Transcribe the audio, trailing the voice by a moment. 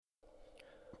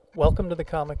Welcome to the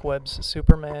Comic Web's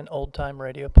Superman Old Time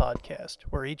Radio podcast,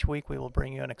 where each week we will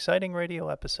bring you an exciting radio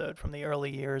episode from the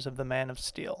early years of the Man of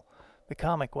Steel. The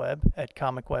Comic Web at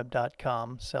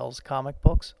comicweb.com sells comic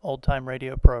books, old-time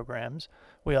radio programs.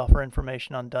 We offer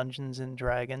information on Dungeons and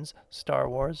Dragons, Star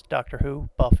Wars, Doctor Who,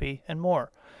 Buffy, and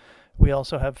more. We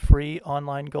also have free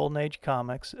online Golden Age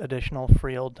comics, additional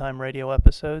free old-time radio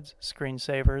episodes,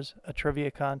 screensavers, a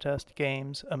trivia contest,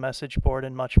 games, a message board,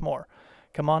 and much more.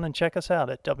 Come on and check us out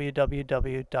at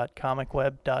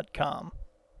www.comicweb.com.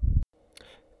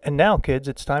 And now, kids,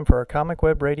 it's time for our Comic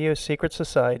Web Radio Secret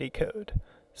Society code.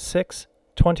 6,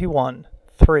 21,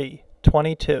 3,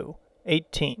 22,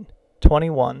 18,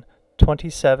 21,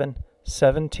 27,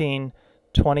 17,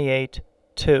 28,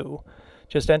 2.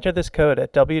 Just enter this code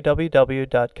at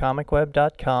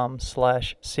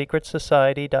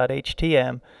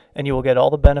www.comicweb.com/secretsociety.htm and you will get all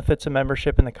the benefits of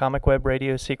membership in the Comic Web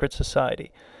Radio Secret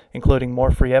Society, including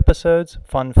more free episodes,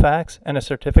 fun facts, and a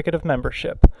certificate of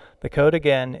membership. The code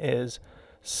again is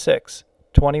 6,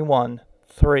 21,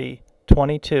 3,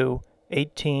 22,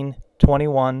 18,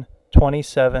 21,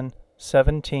 27,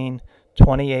 17,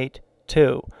 28,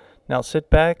 2. Now sit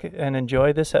back and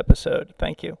enjoy this episode.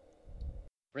 Thank you.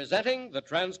 Presenting the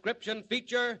transcription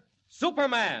feature,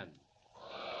 Superman.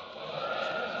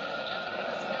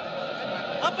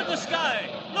 Up in the sky!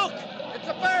 Look! It's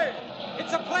a bird!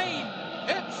 It's a plane!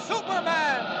 It's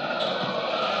Superman!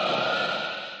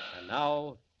 And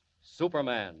now,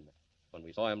 Superman. When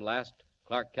we saw him last,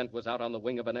 Clark Kent was out on the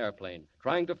wing of an airplane,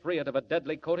 trying to free it of a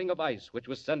deadly coating of ice which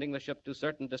was sending the ship to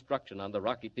certain destruction on the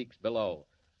rocky peaks below.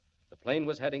 The plane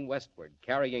was heading westward,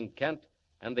 carrying Kent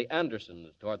and the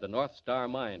Andersons toward the North Star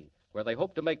Mine, where they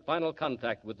hoped to make final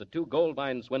contact with the two gold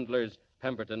mine swindlers,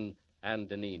 Pemberton and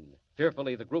Deneen.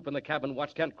 Fearfully, the group in the cabin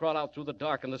watched Kent crawl out through the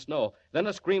dark and the snow. Then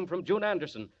a scream from June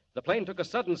Anderson. The plane took a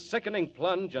sudden, sickening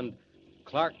plunge, and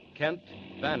Clark Kent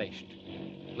vanished.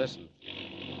 Listen.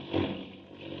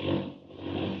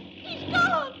 He's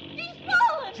gone! He's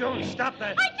fallen! June, stop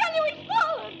that! I tell you, he's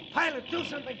fallen! Pilot, do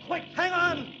something quick! Hang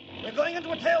on! We're going into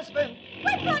a tailspin!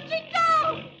 We're plunging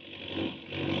down!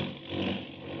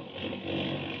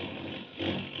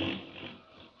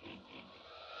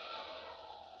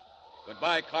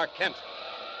 Goodbye, Clark Kent.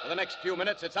 For the next few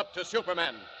minutes, it's up to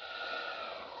Superman.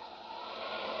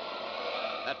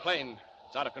 That plane,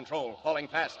 it's out of control, falling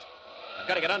fast. I've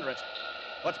got to get under it.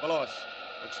 What's below us?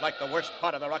 Looks like the worst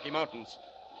part of the Rocky Mountains.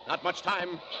 Not much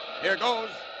time. Here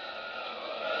goes.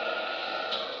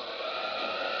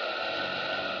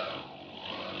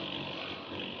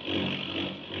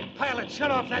 Pilot,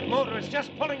 shut off that motor. It's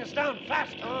just pulling us down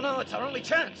fast. Oh, no, it's our only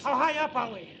chance. How high up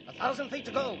are we? 1,000 feet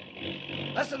to go.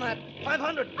 Less than that,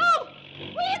 500. Oh!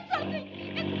 We hit something!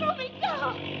 It's moving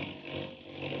down!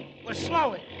 We're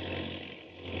slowing.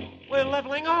 We're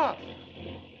leveling off.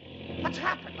 What's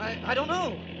happened? I don't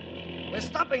know. We're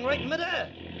stopping right in midair.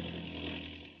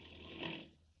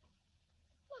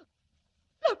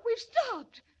 Look, we've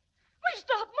stopped! We've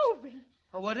stopped moving!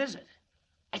 Oh, what is it?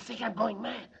 I think I'm going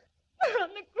mad. We're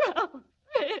on the ground!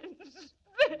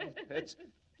 Vince!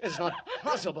 It's not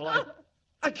possible.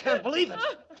 I can't believe it.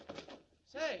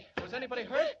 Say, was anybody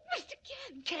hurt? Mr.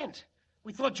 Kent! Kent,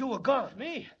 we thought you were gone.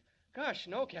 Me? Gosh,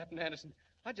 no, Captain Anderson.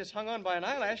 I just hung on by an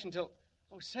eyelash until...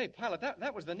 Oh, say, pilot,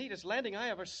 that was the neatest landing I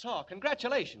ever saw.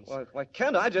 Congratulations. Why,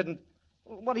 Kent, I didn't...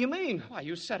 What do you mean? Why,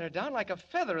 you set her down like a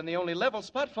feather in the only level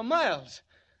spot for miles.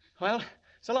 Well,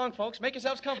 so long, folks. Make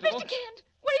yourselves comfortable. Mr. Kent,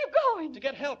 where are you going? To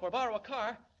get help or borrow a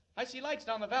car. I see lights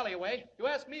down the valley away. You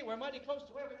ask me, we're mighty close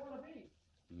to where we want to be.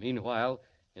 Meanwhile,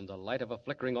 in the light of a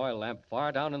flickering oil lamp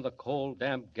far down in the cold,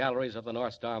 damp galleries of the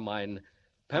North Star Mine,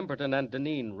 Pemberton and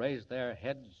Deneen raised their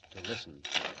heads to listen.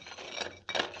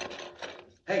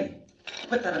 Hey,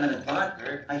 quit that a minute, Bart.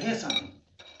 I hear something.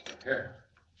 Here,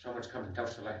 someone's coming.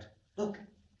 Douse the light. Look,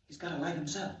 he's got a light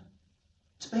himself.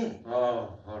 It's Bailey.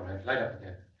 Oh, all right. Light up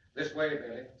again. This way,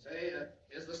 Bailey. Say,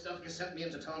 here's the stuff you sent me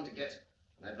into town to get.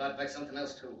 And I brought back something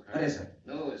else, too. What is it?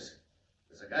 News.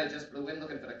 There's a guy just blew in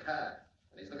looking for the car.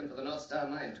 And he's looking for the North Star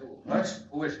Mine, too. What?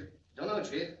 Who is he? Don't know,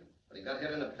 Chief. But he got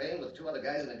here in a plane with two other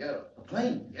guys and a girl. A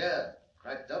plane? Yeah,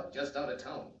 cracked up just out of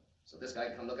town. So this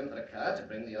guy come looking for the car to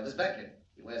bring the others back in.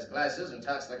 He wears glasses and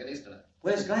talks like an Easterner.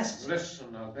 Where's glasses?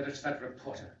 Listen, I'll bet it's that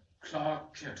reporter.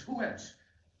 Clark Kent. Who else?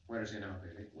 Where is he now,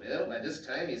 Bailey? Well, by this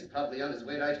time, he's probably on his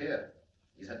way right here.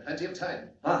 He's had plenty of time.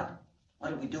 Bart,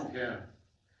 what do we do? Here.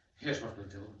 Here's what we'll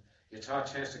do. It's our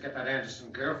chance to get that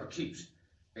Anderson girl for keeps.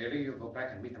 Bailey, you go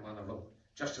back and meet them on the road,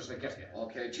 just as they get here.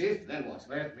 Okay, Chief, then what?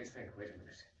 Let me think. Wait a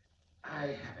minute.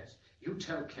 I have it. You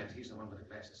tell Kent, he's the one with the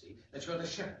glasses, see, that you're the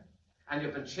sheriff. And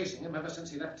you've been chasing him ever since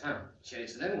he left town.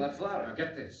 Chasing him? What for? Now,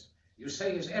 get this. You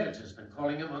say his editor's been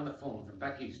calling him on the phone from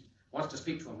back east. Wants to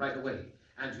speak to him right away.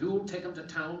 And you'll take him to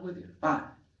town with you. Bart,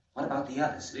 what about the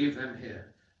others? Leave them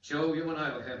here. Joe, you and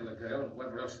I will handle the girl and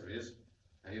whatever else there is.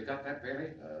 Now, you got that,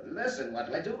 Bailey? Listen, what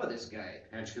do I do with this guy?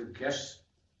 Can't you guess?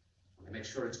 Only make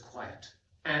sure it's quiet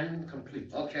and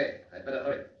complete. Okay, I'd better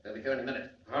hurry. They'll be here in a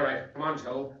minute. All right, come on,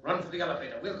 Joe. Run for the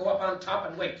elevator. We'll go up on top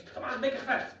and wait. Come on, make it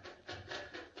fast.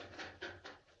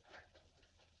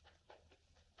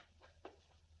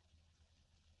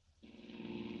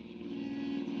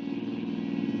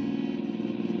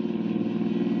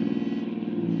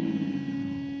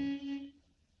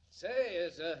 Say,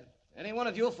 is any one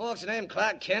of you folks named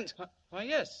Clark Kent? Why,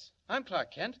 yes. I'm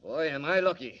Clark Kent. Boy, am I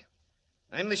lucky.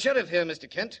 I'm the sheriff here, Mr.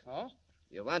 Kent. Oh?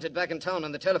 You're wanted back in town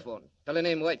on the telephone. Fellow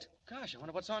named White. Gosh, I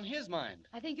wonder what's on his mind.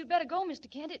 I think you'd better go, Mr.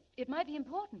 Kent. It might be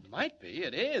important. Might be.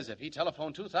 It is, if he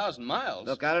telephoned 2,000 miles.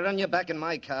 Look, I'll run you back in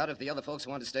my car if the other folks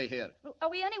want to stay here. Are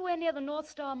we anywhere near the North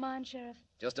Star mine, Sheriff?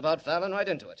 Just about falling right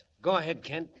into it. Go ahead,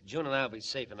 Kent. June and I'll be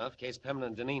safe enough. In case Pemberton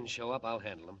and Deneen show up, I'll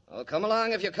handle them. Oh, come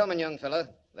along if you're coming, young fella.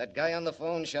 That guy on the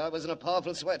phone sure was in a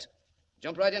powerful sweat.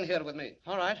 Jump right in here with me.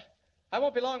 All right. I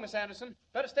won't be long, Miss Anderson.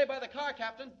 Better stay by the car,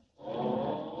 Captain.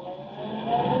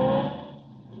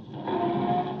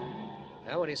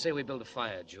 Now, what do you say we build a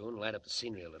fire, June? Light up the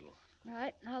scenery a little. All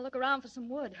right, I'll look around for some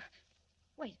wood.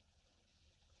 Wait,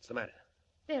 What's the matter?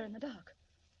 there in the dark.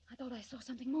 I thought I saw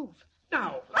something move.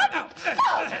 No. No!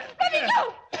 Let me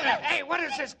go! Hey, what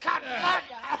is this cotton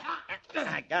blood?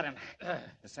 I got him.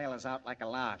 The sailor's out like a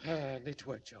lark. Neat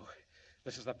work, Joe.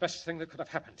 This is the best thing that could have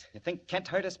happened. You think Kent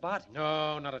hurt us, Bart?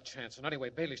 No, not a chance. And anyway,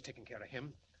 Bailey's taking care of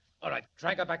him. All right,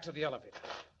 drag her back to the elevator.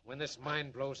 When this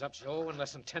mine blows up, Joe, in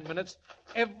less than 10 minutes,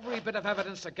 every bit of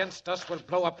evidence against us will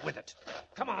blow up with it.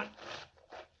 Come on.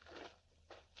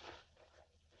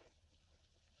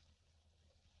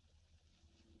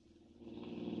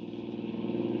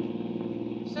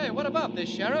 Say, what about this,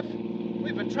 Sheriff?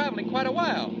 We've been traveling quite a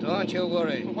while. Don't you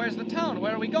worry. Where's the town?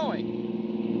 Where are we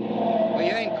going? We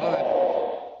ain't going.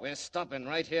 We're stopping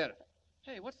right here.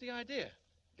 Hey, what's the idea?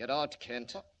 Get out,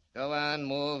 Kent. Go on,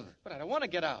 move. But I don't want to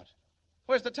get out.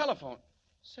 Where's the telephone?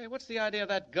 Say, what's the idea of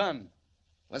that gun?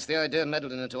 What's the idea of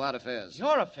meddling into our affairs?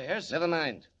 Your affairs? Never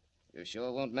mind. You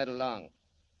sure won't meddle long.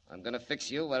 I'm going to fix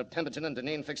you while Pemberton and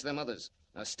Deneen fix them others.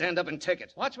 Now stand up and take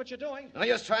it. Watch what you're doing. Now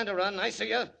you're just trying to run. I see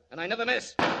you, and I never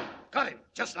miss. Got him,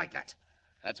 just like that.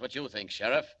 That's what you think,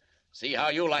 Sheriff. See how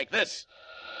you like this.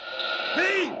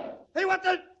 Hey, what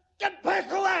the... Get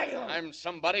back away! I'm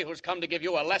somebody who's come to give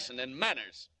you a lesson in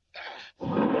manners.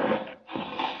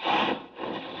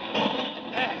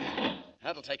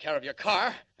 That'll take care of your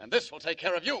car, and this will take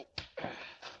care of you.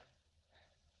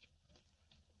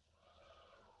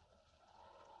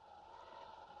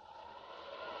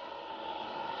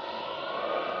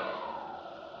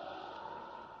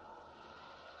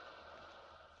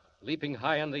 Leaping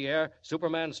high in the air,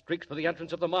 Superman streaks for the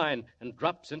entrance of the mine and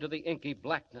drops into the inky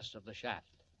blackness of the shaft.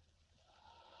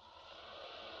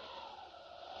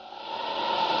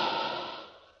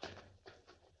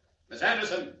 Miss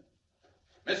Anderson!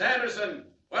 Miss Anderson!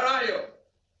 Where are you?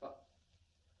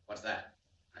 What's that?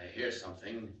 I hear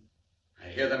something. I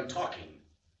hear them talking.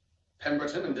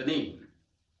 Pemberton and Deneen.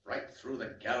 Right through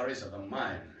the galleries of the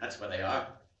mine. That's where they are.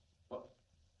 What?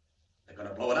 They're going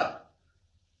to blow it up.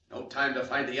 No time to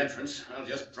find the entrance. I'll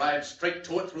just drive straight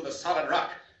to it through the solid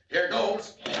rock. Here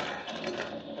goes.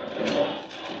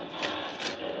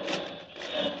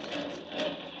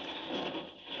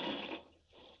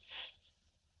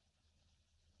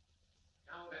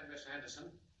 Miss Anderson,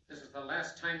 this is the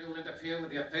last time you'll interfere with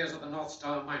the affairs of the North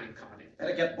Star Mining Company.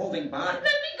 Better get moving, Bart. Let me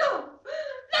go!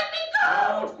 Let me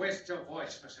go! Don't waste your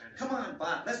voice, Miss Anderson. Come on,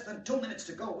 Bart. Less than 2 minutes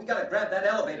to go. We gotta grab that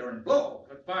elevator and blow.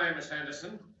 Goodbye, Miss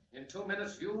Anderson. In 2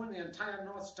 minutes, you and the entire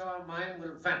North Star mine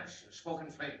will vanish in smoke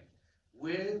and flame,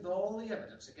 with all the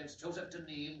evidence against Joseph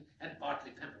Deneen and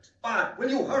Bartley Pemberton. Bart, will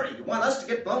you hurry? You want us to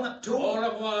get blown up, too? Au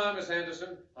revoir, Miss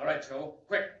Anderson. All right, Joe.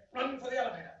 Quick, run for the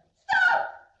elevator. Stop!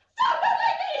 Stop! Don't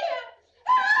leave me here!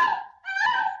 Help!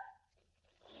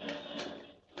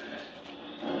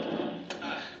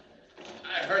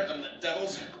 I heard them, the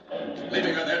devils.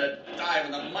 Leaving her there to die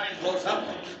when the mine blows up.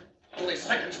 Only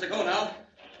seconds to go now.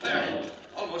 There,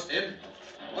 almost in.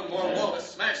 One more wall to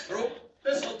smash through.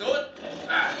 This'll do it.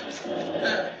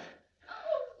 There.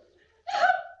 Oh,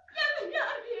 help! Get me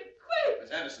out of here, quick!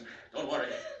 Miss Anderson, don't worry.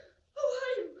 Who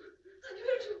are you? I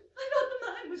heard you. I thought the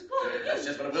mine was falling. That's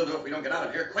just what it will do if we don't get out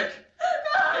of here quick. No!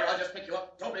 Here, I'll just pick you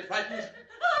up. Don't be frightened.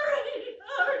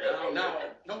 Hurry! Now,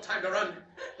 no time to run.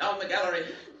 Down the gallery.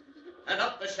 And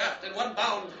up the shaft in one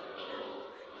bound.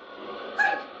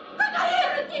 Quick! I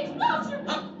hear it! The explosion!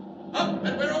 Up! Up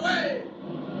and we're away!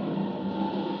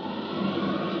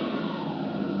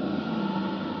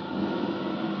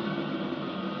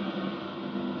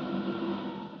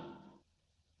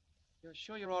 You're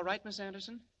sure you're all right, Miss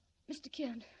Anderson? Mr.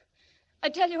 Kent, I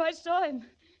tell you, I saw him.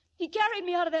 He carried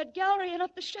me out of that gallery and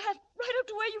up the shaft, right up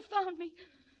to where you found me.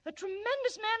 A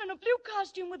tremendous man in a blue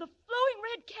costume with a flowing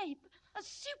red cape. A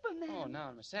Superman. Oh,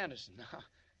 now, Miss Anderson,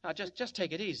 now just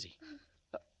take it easy.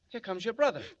 Here comes your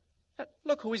brother.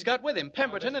 Look who he's got with him,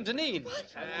 Pemberton and Deneen.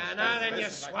 Now then, you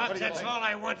swabs, that's all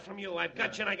I want from you. I've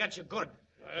got you, and I got you good.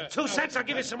 2 cents, I'll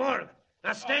give you some more.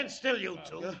 Now stand still, you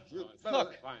two.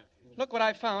 Look what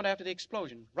I found after the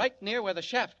explosion, right near where the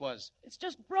shaft was. It's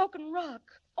just broken rock.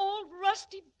 Old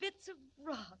rusty bits of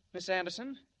rock. Miss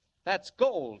Anderson, that's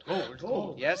gold.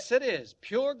 Gold? Yes, it is.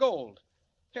 Pure gold.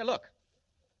 Here, look.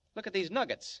 Look at these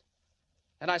nuggets.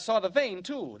 And I saw the vein,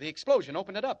 too. The explosion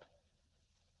opened it up.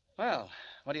 Well,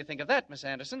 what do you think of that, Miss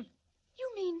Anderson?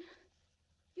 You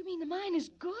mean the mine is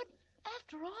good,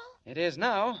 after all? It is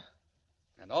now.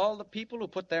 And all the people who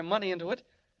put their money into it,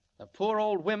 the poor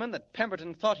old women that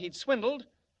Pemberton thought he'd swindled,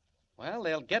 well,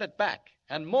 they'll get it back,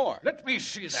 and more. Let me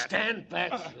see that. Stand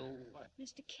back, you.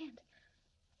 Mr. Kent,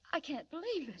 I can't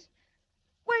believe it.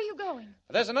 Where are you going?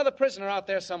 There's another prisoner out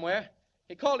there somewhere.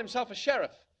 He called himself a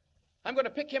sheriff. I'm going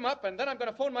to pick him up, and then I'm going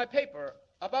to phone my paper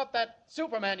about that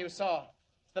Superman you saw.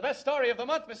 It's the best story of the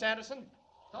month, Miss Anderson.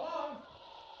 So long.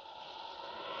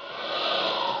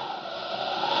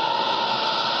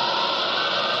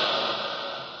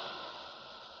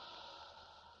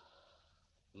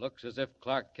 Looks as if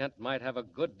Clark Kent might have a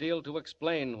good deal to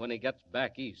explain when he gets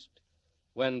back east,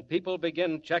 when people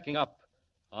begin checking up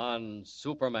on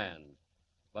Superman.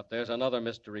 But there's another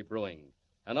mystery brewing,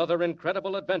 another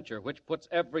incredible adventure which puts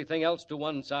everything else to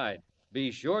one side.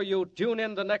 Be sure you tune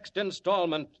in the next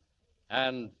installment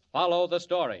and follow the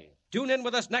story. Tune in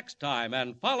with us next time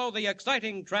and follow the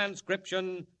exciting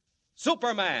transcription,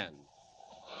 Superman.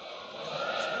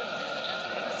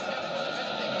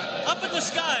 Up in the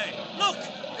sky! Look!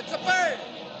 It's a bird!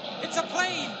 It's a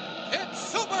plane! It's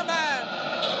Superman!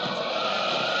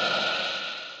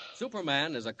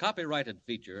 Superman is a copyrighted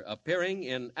feature appearing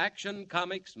in Action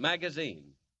Comics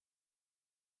magazine.